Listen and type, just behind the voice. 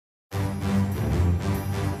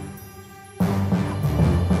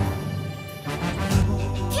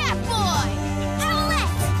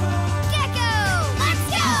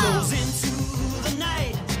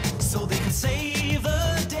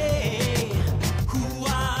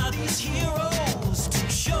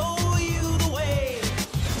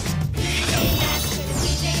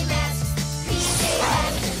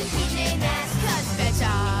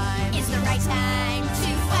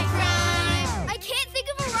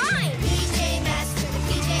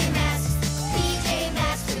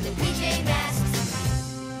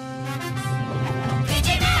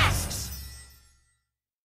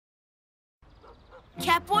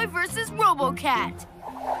Robo-Cat.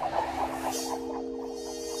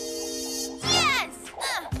 Yes!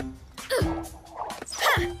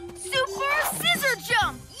 Super scissor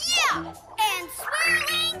jump! Yeah! And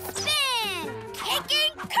swirling spin!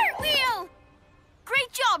 Kicking cartwheel!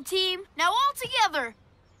 Great job, team. Now all together.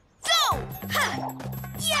 Go!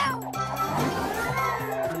 Yow!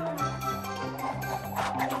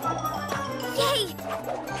 Yay!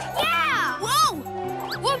 Yeah! Whoa!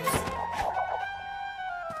 Whoops!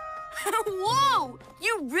 Whoa!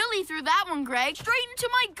 You really threw that one, Greg, straight into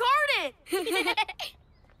my garden.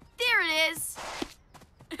 There it is.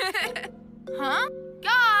 Huh?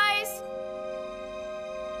 Guys!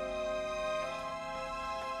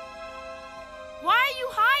 Why are you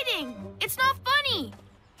hiding? It's not funny.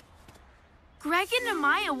 Greg and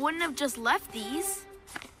Amaya wouldn't have just left these.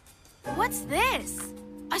 What's this?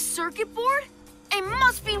 A circuit board? It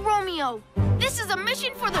must be Romeo. This is a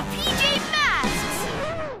mission for the PJ Masks.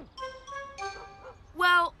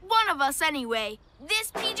 Well, one of us anyway.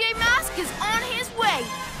 This PJ Mask is on his way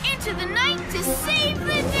into the night to save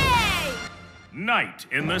the day. Night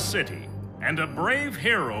in the city, and a brave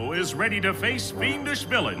hero is ready to face fiendish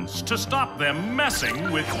villains to stop them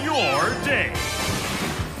messing with your day.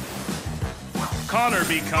 Connor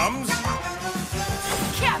becomes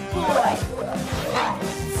Catboy.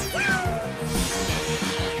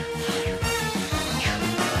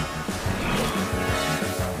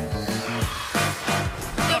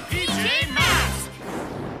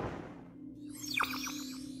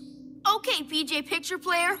 Okay, PJ Picture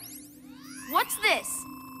Player. What's this?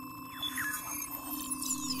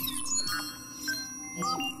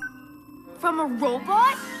 From a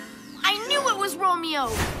robot? I knew it was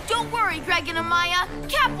Romeo. Don't worry, Greg and Amaya.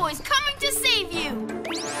 Catboy's coming to save you.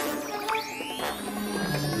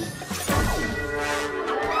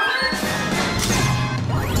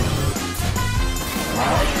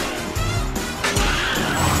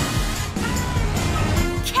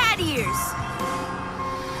 Cat ears.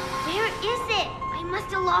 Where is it? I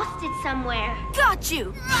must have lost it somewhere. Got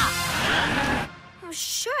you. I'm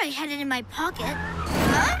sure I had it in my pocket.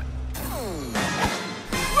 Huh?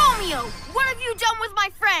 Romeo, what have you done with my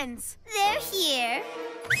friends? They're here.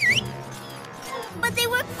 But they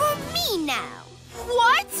work for me now.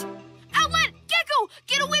 What? Owlette, Gecko,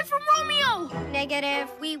 get away from Romeo! Negative.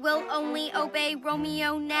 We will only obey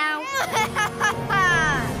Romeo now.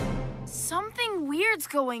 Something weird's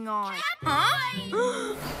going on.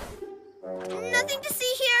 Huh? Nothing to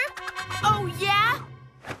see here. Oh, yeah?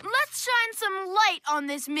 Let's shine some light on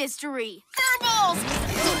this mystery. Furballs!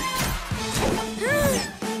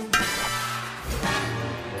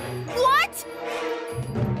 What?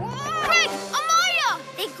 Greg! Amaya!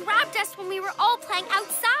 They grabbed us when we were all playing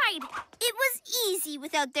outside. It was easy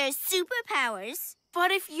without their superpowers.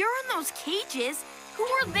 But if you're in those cages, who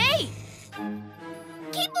are they?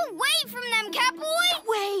 Keep away from them, Catboy!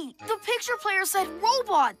 Wait, the picture player said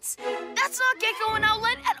robots. That's not Gecko and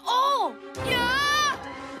Owlette at all. Yeah?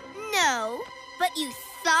 No, but you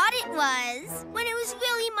thought it was, when it was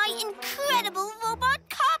really my incredible robot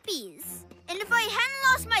copies. And if I hadn't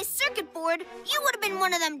lost my circuit board, you would have been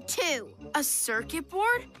one of them too. A circuit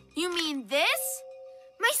board? You mean this?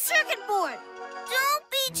 My circuit board! Don't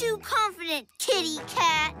be too confident, kitty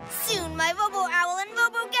cat. Soon my Robo-Owl and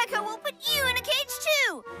Robo-Gecko will put you in a cage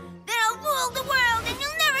too. Then I'll rule the world and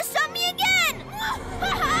you'll never stop me again!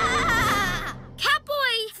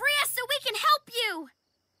 Catboy, free us so we can help you!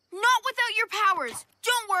 Not without your powers.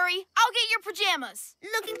 Don't worry, I'll get your pajamas.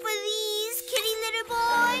 Looking for these, kitty litter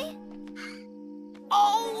boy?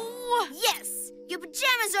 Oh! Yes, your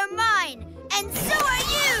pajamas are mine, and so are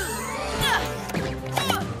you!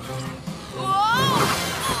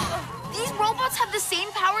 These robots have the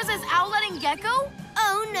same powers as Owlette and Gecko?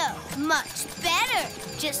 Oh no, much better.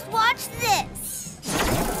 Just watch this.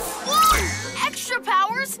 Whoa! Extra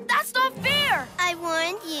powers? That's not fair! I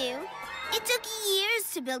warned you. It took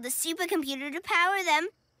years to build a supercomputer to power them,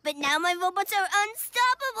 but now my robots are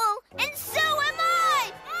unstoppable, and so am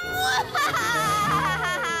I!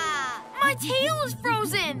 My tail is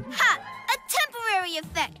frozen! Ha! A temporary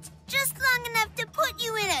effect, just long enough to put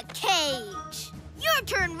you in a cage. Your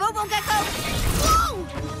turn, Robo-Gecko! Whoa!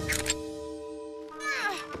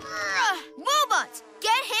 Robots,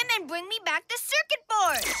 get him and bring me back the circuit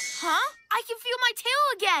board! Huh? I can feel my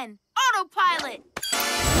tail again! Autopilot!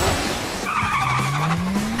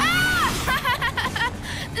 Ah!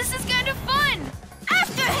 This is kind of fun!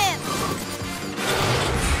 After him!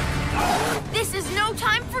 This is no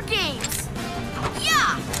time for games!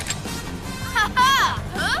 Yeah! Ha-ha!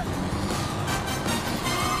 Huh?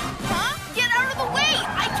 Huh? Get out of the way!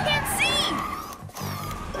 I can't see!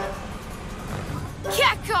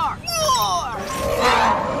 Cat car! Whoa!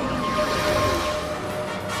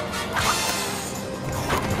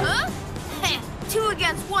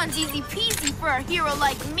 one's easy peasy for a hero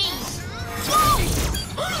like me. Whoa!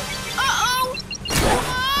 Uh-oh!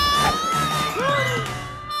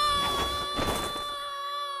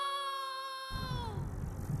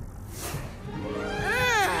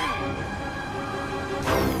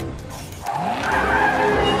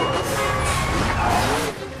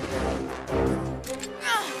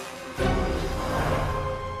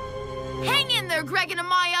 Hang in there, Greg and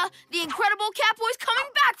Amaya. The incredible Catboy's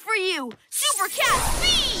coming back for you. Super Cat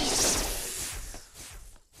Speed!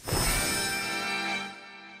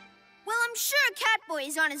 Well, I'm sure Catboy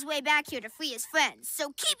is on his way back here to free his friends,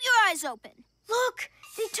 so keep your eyes open. Look,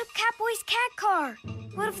 they took Catboy's cat car.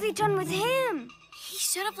 What have they done with him? He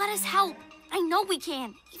should have let us help. I know we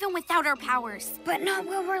can, even without our powers. But not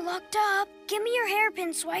while we're locked up. Give me your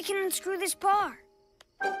hairpin so I can unscrew this bar.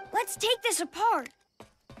 Let's take this apart.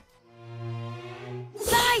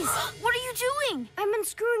 Guys, what are you doing? I'm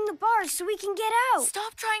unscrewing the bars so we can get out.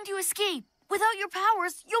 Stop trying to escape. Without your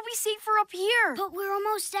powers, you'll be safer up here. But we're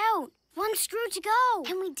almost out. One screw to go.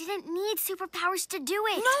 And we didn't need superpowers to do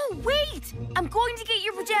it. No, wait! I'm going to get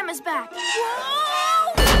your pajamas back.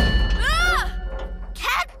 Whoa! Ah!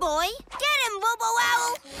 Catboy, get him,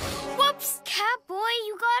 Robo-Owl! Whoops! Catboy,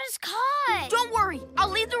 you got us caught. Don't worry, I'll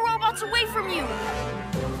lead the robots away from you.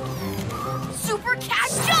 Super Cat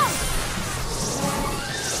Jump!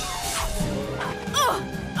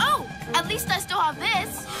 Oh, at least I still have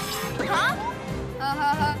this. Huh?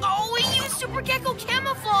 Oh, we used Super Gecko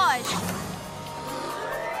camouflage.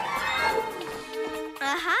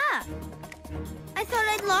 Aha! I thought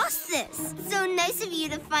I'd lost this. So nice of you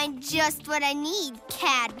to find just what I need,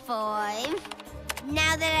 Catboy.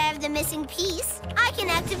 Now that I have the missing piece, I can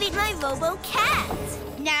activate my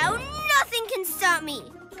Robo-Cat. Now nothing can stop me.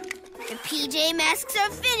 The PJ masks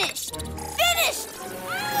are finished. Finished!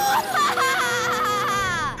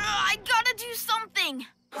 I gotta do something.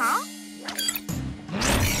 Huh?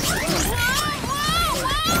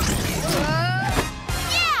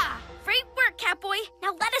 Yeah! Great work, Catboy.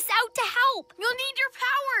 Now let us out to help. You'll need your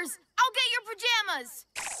powers. I'll get your pajamas.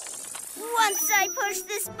 Once I push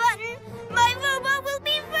this button, my robot will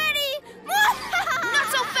be ready. Not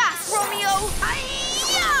so fast, Romeo.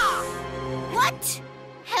 Hi-ya! What?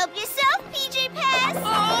 Help yourself, PJ Pass.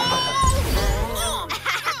 Oh!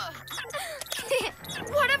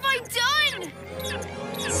 What have I done?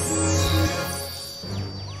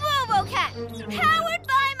 Robo-Cat, powered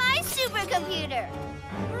by my supercomputer.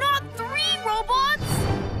 Not 3 robots?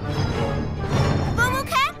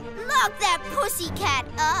 Robo-Cat, lock that pussycat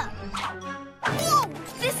up. Whoa!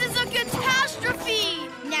 This is a catastrophe!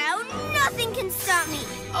 Now nothing can stop me.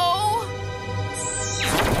 Oh!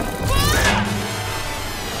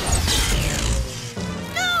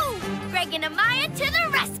 No! Greg and Amaya to the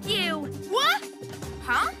rescue! What?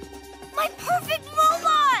 Huh? My perfect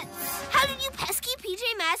robots! How did you pesky PJ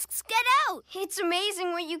Masks get out? It's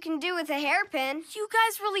amazing what you can do with a hairpin. You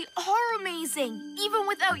guys really are amazing, even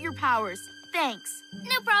without your powers. Thanks.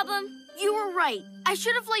 No problem. You were right. I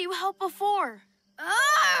should have let you help before.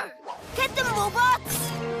 Get them,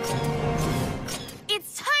 robots!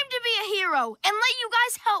 It's time to be a hero and let you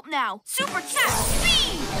guys help now. Super Cat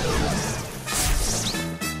Speed!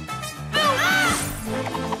 Boom!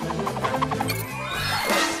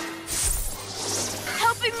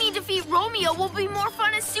 Helping me defeat Romeo will be more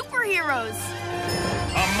fun as superheroes.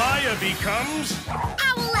 Amaya becomes...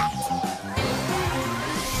 Owlette!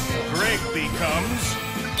 Greg becomes...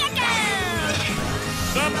 Gecko!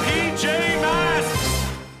 The PJ Masks!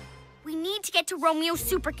 We need to get to Romeo's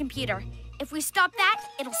supercomputer. If we stop that,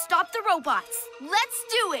 it'll stop the robots. Let's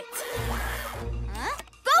do it! Huh?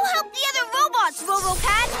 Go help the other robots,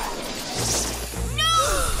 Robo-Cat! No!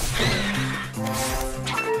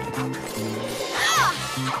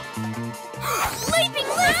 Leaping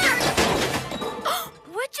lizard!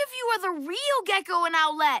 Which of you are the real Gecko and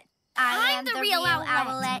Owlette? I'm the real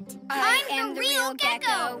Owlette. I'm the real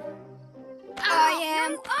Gecko. I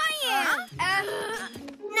am.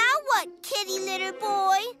 Now what, kitty litter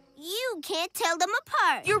boy? You can't tell them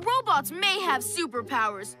apart. Your robots may have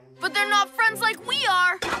superpowers, but they're not friends like we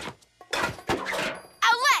are.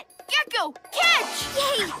 Owlette, Gecko, catch!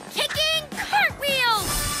 Yay! Kicking cartwheels!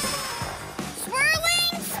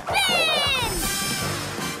 Swirling spin!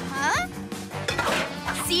 Huh?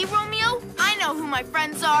 See, Romeo? I know who my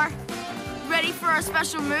friends are. Ready for our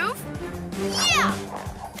special move? Yeah!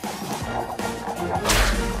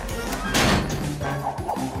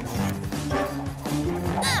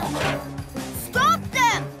 Stop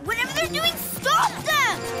them! Whatever they're doing, stop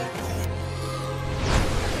them!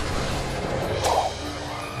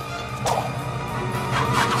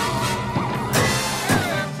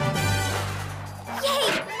 Yay!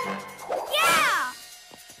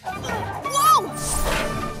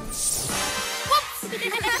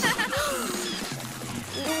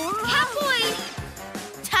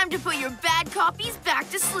 to put your bad copies back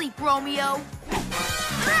to sleep, Romeo.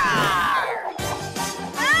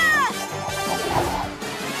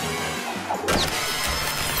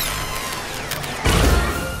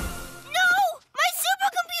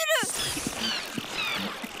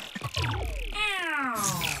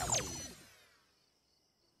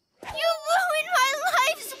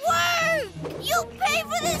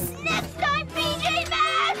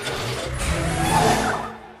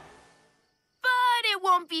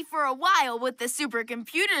 For a while with the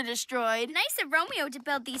supercomputer destroyed. Nice of Romeo to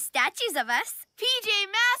build these statues of us. PJ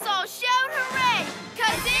Masks all shout hooray!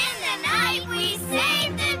 'Cause in the night we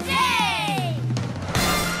saved the day!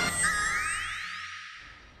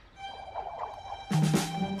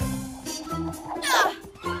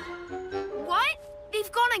 What?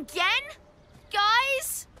 They've gone again?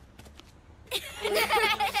 Guys?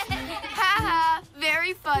 Haha,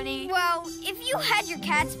 very funny. Well, if you had your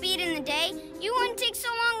cat speed in the day, you wouldn't take so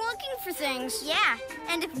long looking for things. Yeah,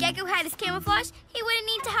 and if Gecko had his camouflage, he wouldn't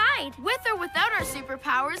need to hide. With or without our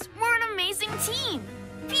superpowers, we're an amazing team.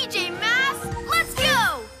 PJ Masks, let's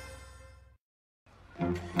go!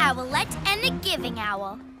 Owlette and the Giving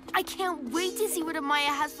Owl. I can't wait to see what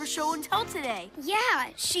Amaya has for show and tell today. Yeah,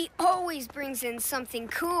 she always brings in something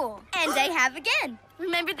cool. And I have again.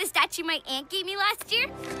 Remember the statue my aunt gave me last year?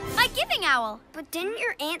 My Giving Owl. But didn't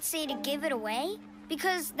your aunt say to give it away?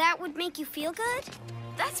 Because that would make you feel good?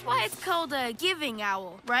 That's why it's called a giving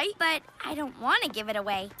owl, right? But I don't want to give it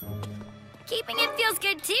away. Keeping it feels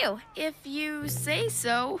good too. If you say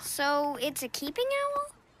so. So it's a keeping owl?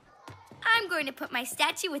 I'm going to put my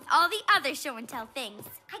statue with all the other show and tell things.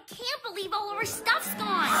 I can't believe all of our stuff's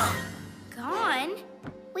gone. Gone?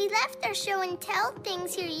 We left our show and tell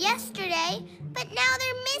things here yesterday, but now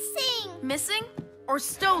they're missing. Missing or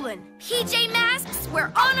stolen? PJ Masks,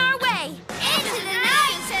 we're on our way. Into the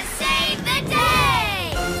night to save the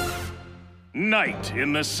day! Night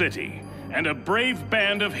in the city, and a brave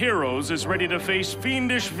band of heroes is ready to face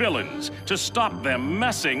fiendish villains to stop them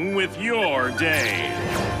messing with your day.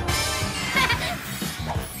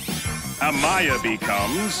 Amaya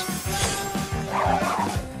becomes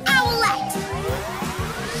Owlette!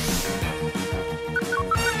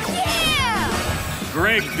 Yeah!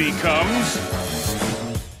 Greg becomes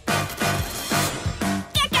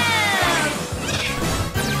Gecko!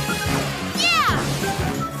 Yeah!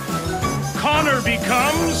 Connor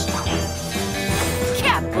becomes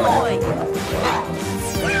Catboy!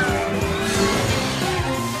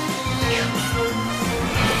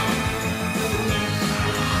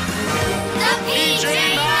 PJ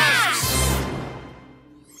Masks!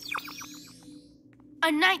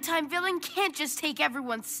 A nighttime villain can't just take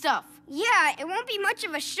everyone's stuff. Yeah, it won't be much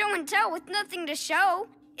of a show and tell with nothing to show.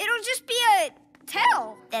 It'll just be a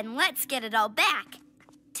tell. Then let's get it all back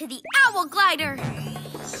to the Owl Glider.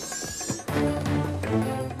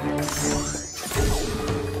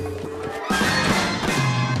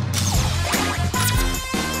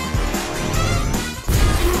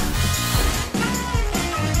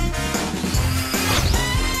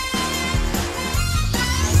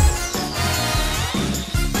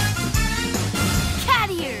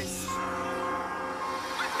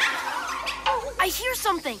 I hear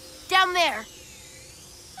something down there.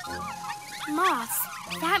 Moths.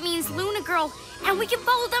 That means Luna Girl, and we can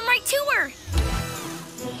follow them right to her.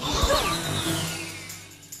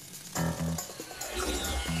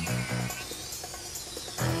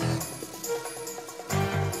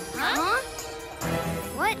 Huh?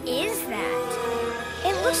 What is that?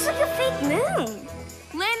 It looks like a fake moon.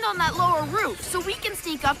 Land on that lower roof so we can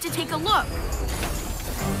sneak up to take a look.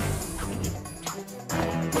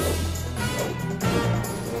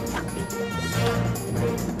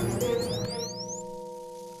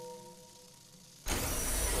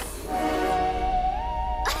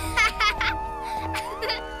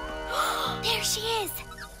 There she is.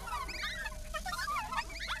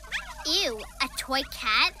 Ew, a toy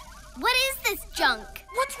cat? What is this junk?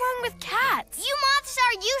 What's wrong with cats? You moths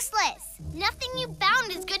are useless. Nothing you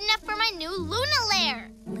found is good enough for my new Luna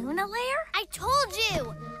lair. Luna Lair? I told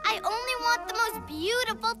you, I only want the most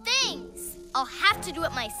beautiful things. I'll have to do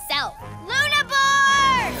it myself. Luna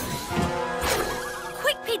board!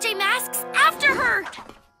 Quick, PJ Masks, after her!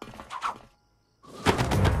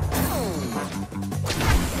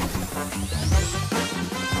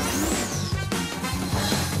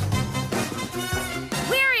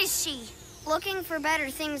 Where is she? Looking for better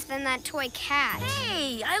things than that toy cat.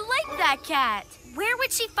 Hey, I like that cat. Where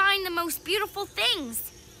would she find the most beautiful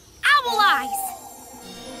things? Owl eyes!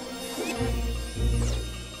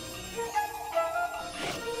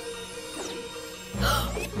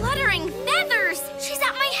 Fluttering feathers! She's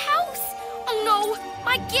at my house! Oh Oh no,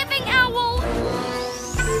 my giving owl!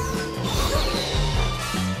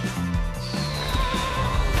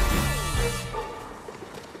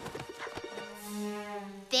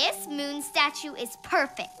 This moon statue is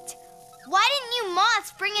perfect. Why didn't you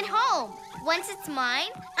moths bring it home? Once it's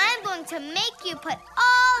mine, I'm going to make you put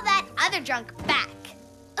all that other junk back.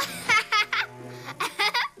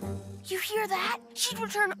 You hear that? She'd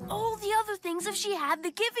return all the other things if she had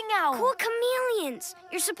the giving owl. Cool chameleons.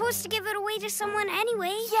 You're supposed to give it away to someone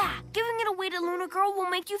anyway. Yeah, giving it away to Luna Girl will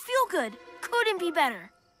make you feel good. Couldn't be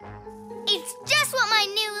better. It's just what my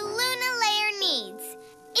new Luna layer needs.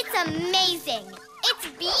 It's amazing. It's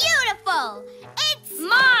beautiful. It's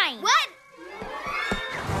mine. What?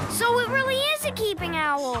 So it really is a keeping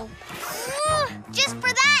owl. Just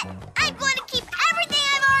for that, I'm going to keep everything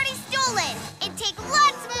I've already stolen and take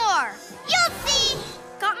lots more. You'll see.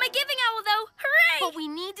 Got my giving owl, though. Hooray! But we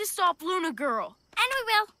need to stop Luna Girl. And we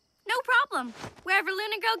will. No problem. Wherever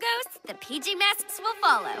Luna Girl goes, the PJ Masks will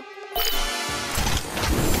follow.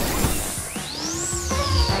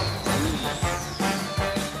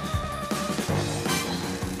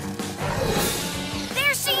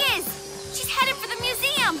 There she is! She's headed for the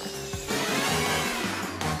museum!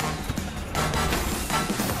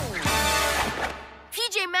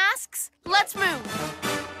 PJ Masks, let's move.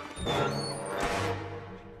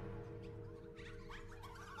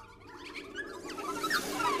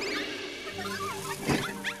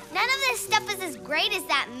 None of this stuff is as great as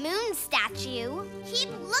that moon statue. Keep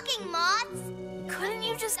looking, moths. Couldn't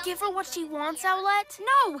you just give her what she wants, Owlette?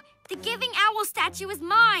 No! The giving owl statue is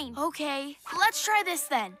mine! Okay, let's try this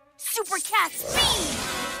then. Super Cat speed!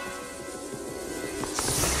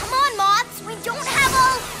 Come on, moths. We don't have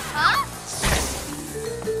all... Huh?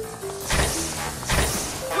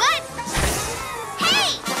 What?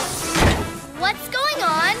 Hey! What's going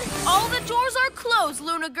on? All the doors are closed,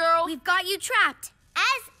 Luna Girl. We've got you trapped.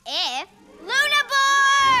 As if... Luna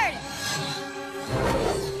board!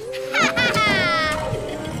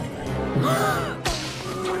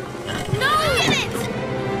 No! Get it!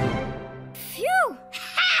 Phew!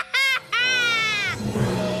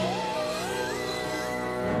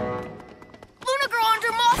 Luna Girl and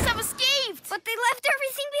her moths have escaped. But they left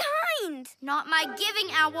everything behind. Not my giving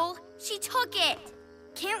owl. She took it.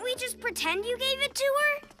 Can't we just pretend you gave it to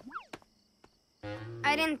her?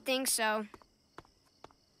 I didn't think so.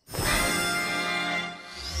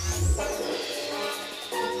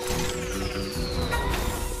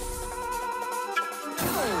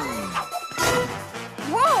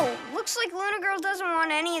 Whoa! Looks like Luna Girl doesn't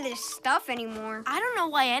want any of this stuff anymore. I don't know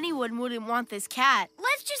why anyone wouldn't want this cat.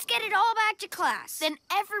 Let's just get it all back to class. Then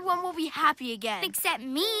everyone will be happy again. Except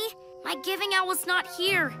me. My giving owl's not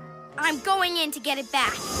here. I'm going in to get it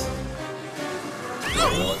back.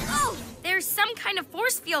 Oh! There's some kind of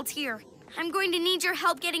force field here. I'm going to need your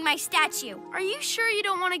help getting my statue. Are you sure you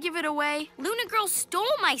don't want to give it away? Luna Girl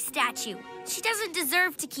stole my statue. She doesn't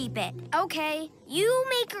deserve to keep it. Okay, you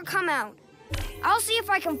make her come out. I'll see if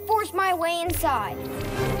I can force my way inside.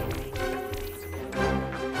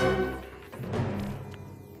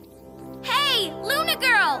 Hey, Luna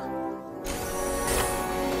Girl!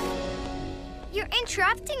 You're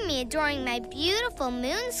interrupting me adoring my beautiful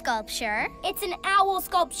moon sculpture. It's an owl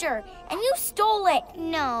sculpture, and you stole it.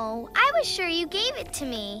 No, I was sure you gave it to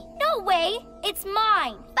me. No way, it's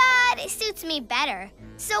mine. But it suits me better,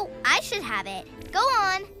 so I should have it. Go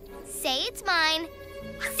on, say it's mine.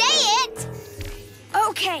 Say it!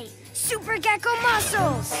 Okay, super gecko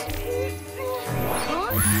muscles.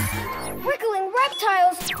 Wriggling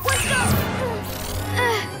reptiles. Let's go.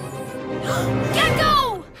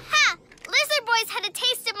 Gecko! Ha! Lizard Boys had a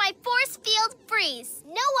taste of my force field freeze.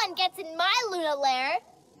 No one gets in my Luna lair.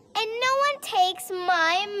 And no one takes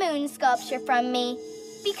my moon sculpture from me.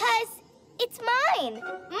 Because it's mine.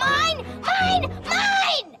 Mine! Mine!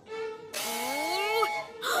 Mine!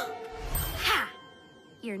 Ha!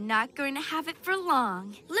 You're not going to have it for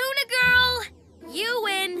long. Luna Girl, you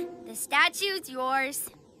win. The statue's yours.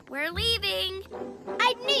 We're leaving.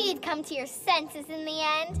 I knew you'd come to your senses in the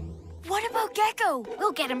end. What about Gecko?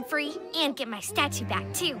 We'll get him free and get my statue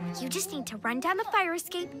back, too. You just need to run down the fire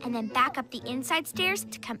escape and then back up the inside stairs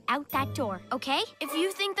to come out that door, okay? If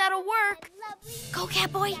you think that'll work. Go,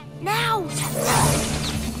 Catboy, now!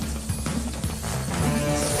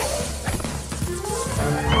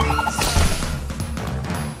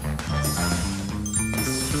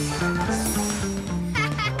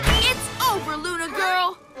 It's over, Luna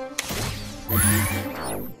Girl.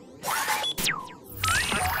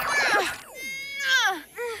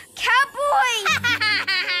 Catboy!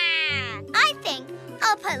 I think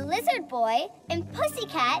I'll put Lizard Boy and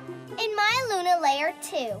Pussycat in my Luna lair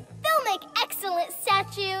too. No They'll make excellent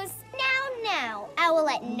statues. Now,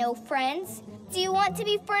 Owlette no friends. Do you want to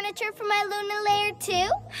be furniture for my Luna lair too?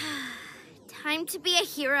 Time to be a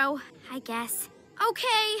hero, I guess.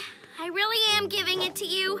 Okay, I really am giving it to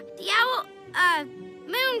you. The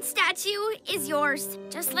moon statue is yours.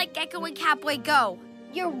 Just let Gecko and Catboy go.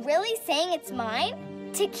 You're really saying it's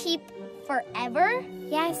mine? To keep forever?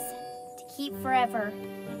 Yes, to keep forever.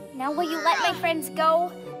 Now will you let my friends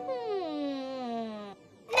go?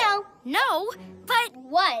 No. No, but...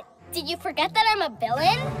 What? Did you forget that I'm a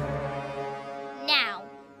villain? Now,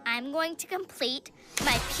 I'm going to complete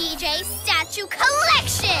my PJ statue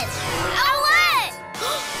collection! Owlette!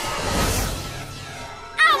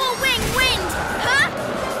 Owl wing winged! Huh?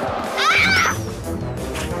 Ah!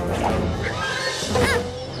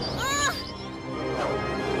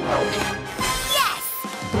 Yes!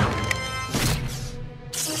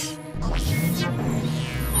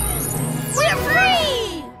 We're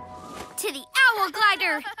free! To the Owl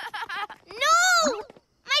Glider! No!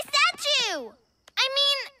 My statue!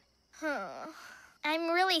 I'm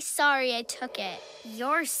really sorry I took it.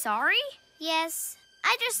 You're sorry? Yes,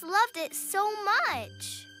 I just loved it so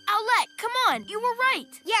much. Owlette, come on, you were right.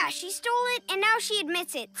 Yeah, she stole it, and now she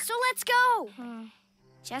admits it. So let's go.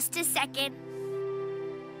 Just a second.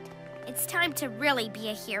 It's time to really be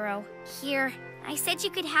a hero. Here, I said you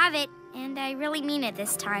could have it, and I really mean it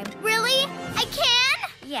this time. Really? I can?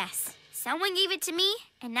 Yes. Someone gave it to me,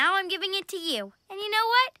 and now I'm giving it to you. And you know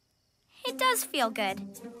what? It does feel good.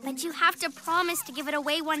 But you have to promise to give it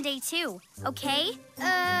away one day, too. Okay?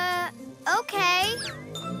 Okay.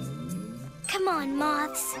 Come on,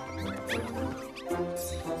 moths.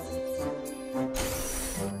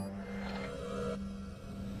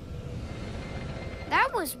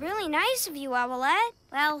 That was really nice of you, Owlette.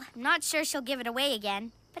 Well, I'm not sure she'll give it away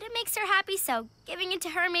again, but it makes her happy, so giving it to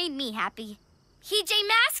her made me happy. PJ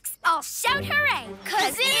Masks, I'll shout hooray!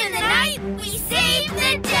 'Cause in the night, we save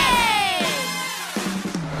the day!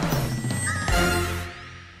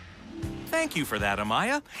 Thank you for that,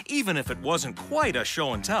 Amaya, even if it wasn't quite a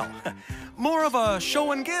show and tell. More of a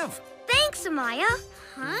show and give. Thanks, Amaya.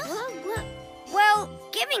 Huh? Well,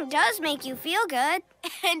 giving does make you feel good.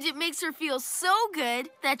 And it makes her feel so good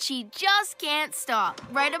that she just can't stop.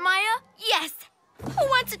 Right, Amaya? Yes. Who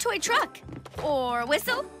wants a toy truck? Or a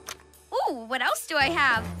whistle? Ooh, what else do I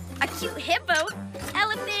have? A cute hippo,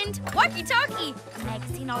 elephant, walkie-talkie, a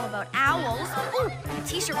magazine all about owls. Ooh, a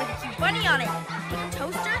t-shirt with a cute bunny on it. A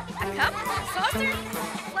toaster, a cup, a saucer, a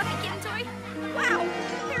fluffy kitten toy. Wow,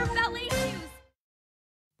 there